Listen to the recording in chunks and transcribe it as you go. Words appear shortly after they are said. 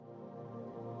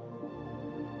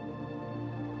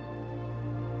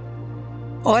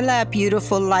Hola,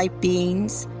 beautiful light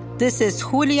beings. This is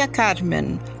Julia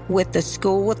Carmen with the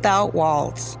School Without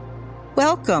Walls.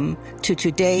 Welcome to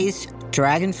today's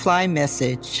Dragonfly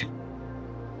message.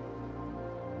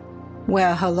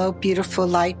 Well, hello, beautiful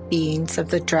light beings of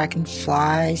the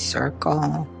Dragonfly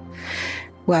Circle.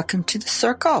 Welcome to the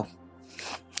circle.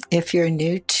 If you're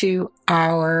new to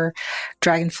our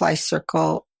Dragonfly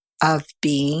Circle of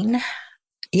being,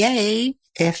 yay.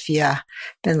 If you've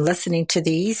been listening to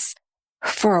these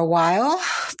for a while,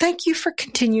 thank you for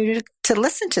continuing to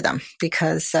listen to them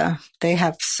because they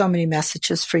have so many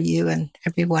messages for you and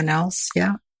everyone else.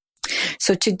 Yeah.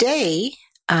 So today,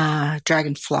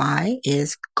 Dragonfly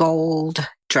is Gold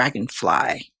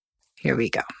Dragonfly. Here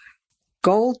we go.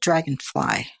 Gold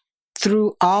Dragonfly.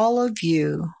 Through all of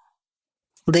you,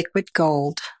 liquid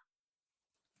gold.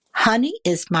 Honey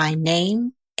is my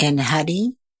name, and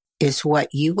honey is what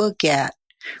you will get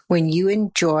when you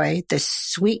enjoy the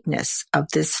sweetness of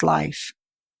this life.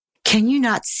 Can you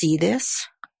not see this?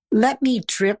 Let me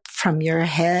drip from your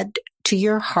head to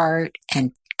your heart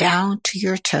and down to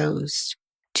your toes.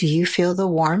 Do you feel the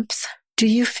warmth? Do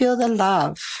you feel the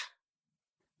love?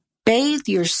 Bathe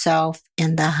yourself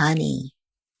in the honey.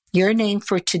 Your name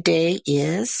for today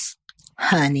is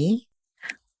Honey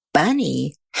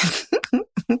Bunny.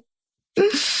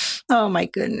 Oh my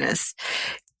goodness.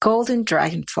 Golden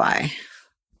Dragonfly.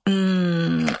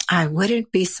 I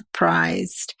wouldn't be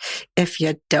surprised if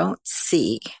you don't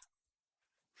see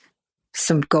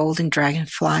some golden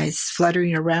dragonflies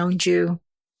fluttering around you.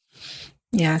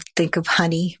 Yeah, think of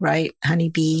honey, right?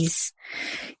 Honeybees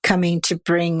coming to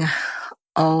bring,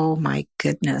 oh my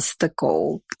goodness, the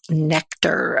gold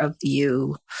nectar of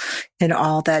you and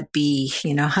all that bee.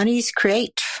 You know, bees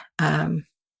create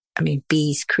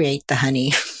the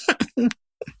honey.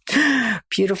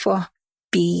 Beautiful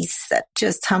bees that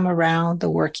just hum around, the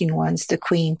working ones, the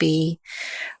queen bee,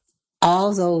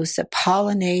 all those that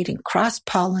pollinate and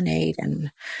cross-pollinate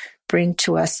and bring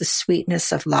to us the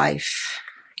sweetness of life.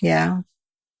 Yeah.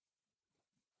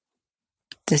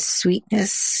 The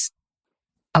sweetness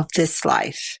of this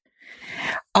life.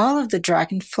 All of the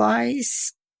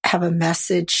dragonflies have a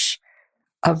message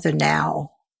of the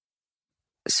now.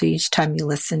 So each time you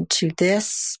listen to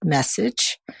this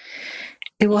message,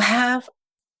 it will have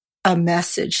a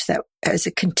message that is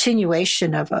a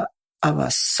continuation of a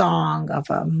song, of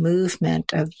a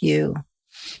movement of you.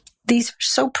 These are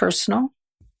so personal.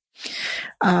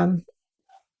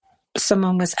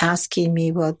 Someone was asking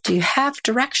me, well, do you have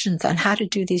directions on how to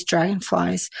do these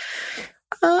dragonflies?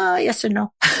 Yes or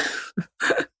no.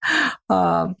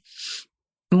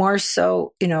 More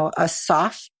so, a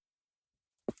soft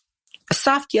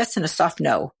yes and a soft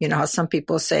no. You know how some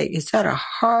people say, is that a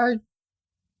hard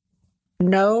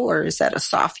no, or is that a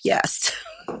soft yes?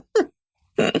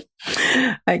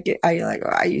 I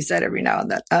use that every now and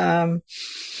then.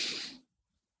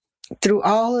 Through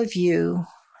all of you,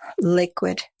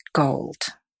 liquid gold.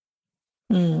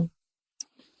 I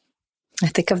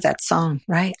think of that song,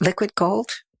 right? Liquid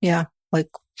gold. Yeah. Like,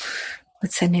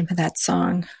 what's the name of that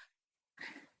song?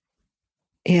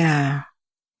 Yeah.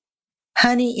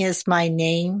 Honey is my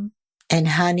name, and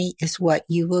honey is what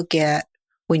you will get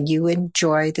when you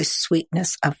enjoy the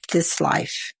sweetness of this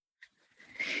life.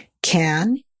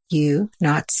 Can you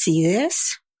not see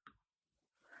this?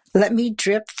 Let me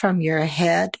drip from your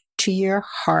head to your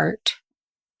heart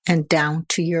and down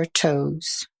to your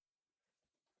toes.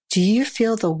 Do you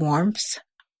feel the warmth?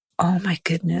 Oh my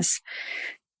goodness.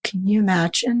 Can you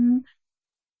imagine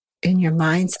in your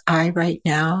mind's eye right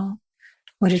now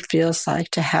what it feels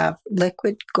like to have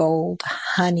liquid gold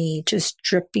honey just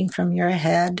dripping from your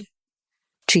head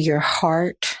to your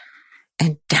heart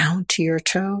and down to your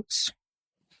toes?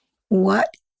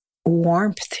 What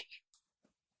warmth.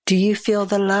 Do you feel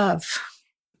the love?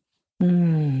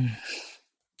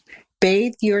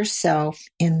 Bathe yourself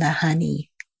in the honey.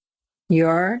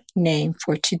 Your name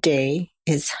for today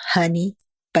is Honey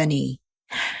Bunny.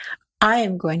 I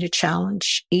am going to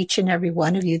challenge each and every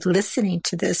one of you listening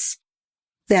to this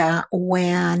that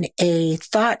when a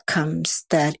thought comes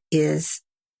that is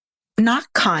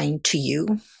not kind to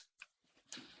you,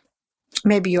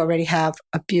 maybe you already have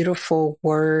a beautiful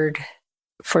word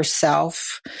for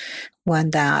self.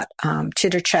 When that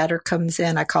chitter chatter comes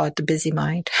in, I call it the busy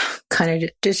mind, kind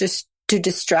of just to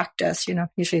distract us.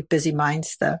 Usually busy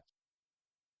mind's the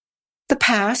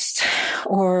past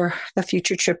or the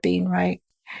future tripping, right?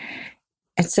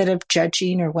 Instead of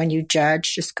judging, or when you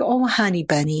judge, just go, oh, honey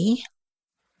bunny,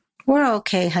 we're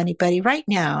okay, honey bunny, right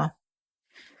now.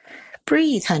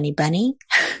 Breathe, honey bunny.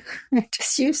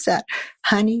 Just use that,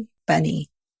 honey bunny.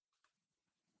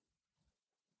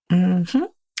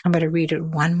 I'm going to read it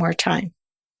one more time.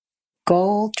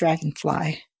 gold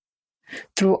dragonfly.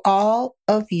 Through all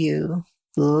of you,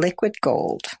 liquid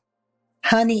gold.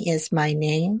 Honey is my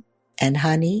name, and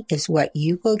honey is what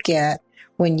you will get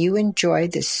when you enjoy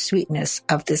the sweetness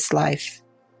of this life.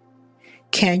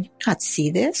 Can you not see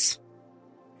this?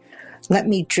 Let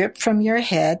me drip from your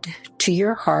head to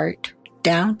your heart,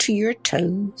 down to your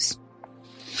toes.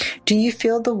 Do you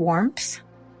feel the warmth?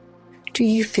 Do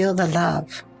you feel the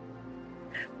love?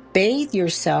 Bathe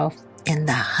yourself in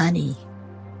the honey.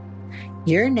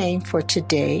 Your name for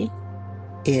today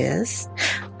is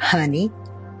Honey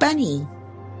Bunny.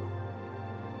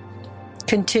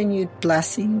 Continued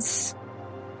blessings,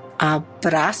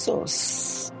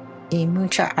 abrazos, y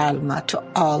mucha alma to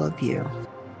all of you.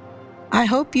 I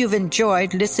hope you've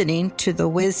enjoyed listening to the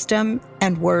wisdom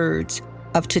and words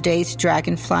of today's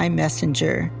Dragonfly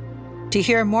Messenger. To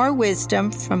hear more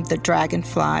wisdom from the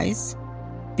Dragonflies,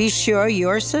 be sure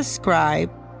you're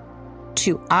subscribed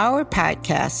to our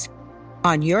podcast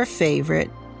on your favorite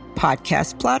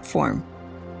podcast platform.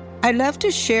 I'd love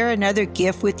to share another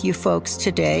gift with you folks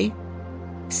today.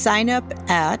 Sign up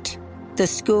at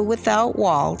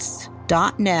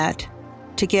theschoolwithoutwalls.net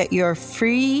to get your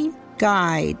free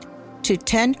guide to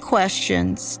 10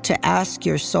 questions to ask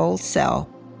your soul self.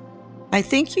 I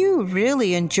think you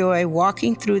really enjoy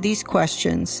walking through these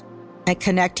questions and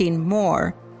connecting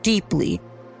more deeply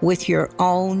with your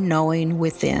own knowing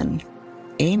within.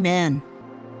 Amen.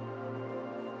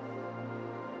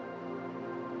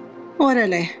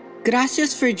 Órale,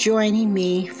 gracias for joining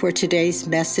me for today's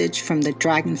message from the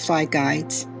Dragonfly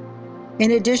Guides.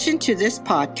 In addition to this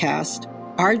podcast,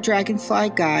 our Dragonfly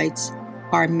Guides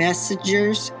are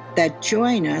messengers that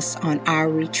join us on our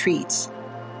retreats.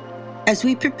 As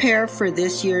we prepare for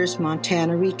this year's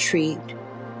Montana retreat,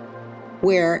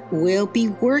 where we'll be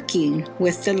working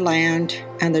with the land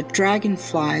and the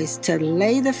dragonflies to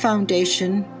lay the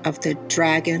foundation of the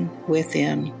dragon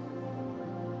within.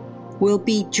 We'll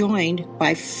be joined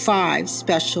by 5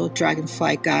 special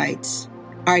Dragonfly guides.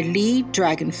 Our lead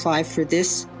Dragonfly for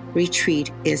this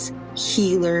retreat is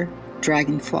Healer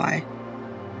Dragonfly.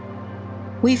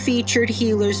 We featured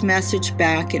Healer's message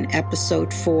back in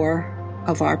episode 4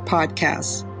 of our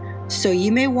podcast, so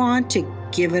you may want to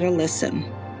give it a listen.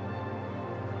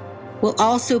 We'll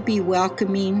also be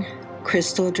welcoming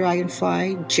Crystal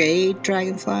Dragonfly, Jade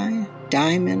Dragonfly,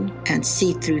 Diamond, and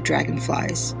See-Through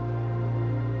Dragonflies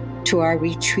to our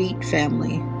retreat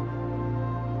family.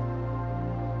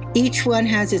 Each one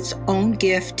has its own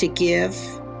gift to give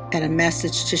and a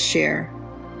message to share.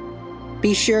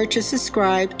 Be sure to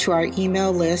subscribe to our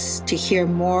email list to hear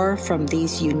more from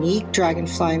these unique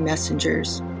Dragonfly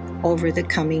messengers over the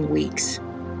coming weeks.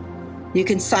 You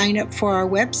can sign up for our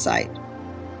website,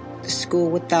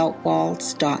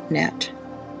 theschoolwithoutwalls.net.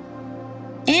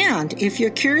 And if you're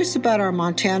curious about our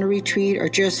Montana retreat or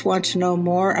just want to know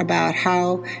more about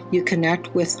how you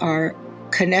connect with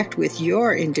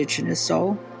your Indigenous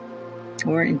soul,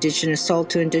 or Indigenous soul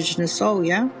to Indigenous soul,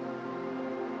 yeah?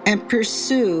 And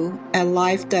pursue a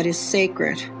life that is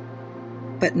sacred,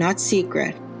 but not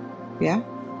secret, yeah?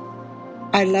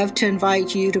 I'd love to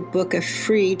invite you to book a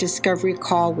free discovery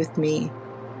call with me.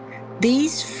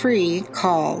 These free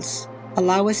calls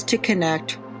allow us to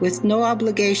connect with no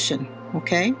obligation,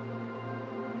 okay?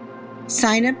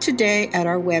 Sign up today at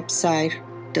our website,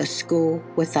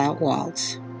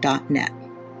 theschoolwithoutwalls.net.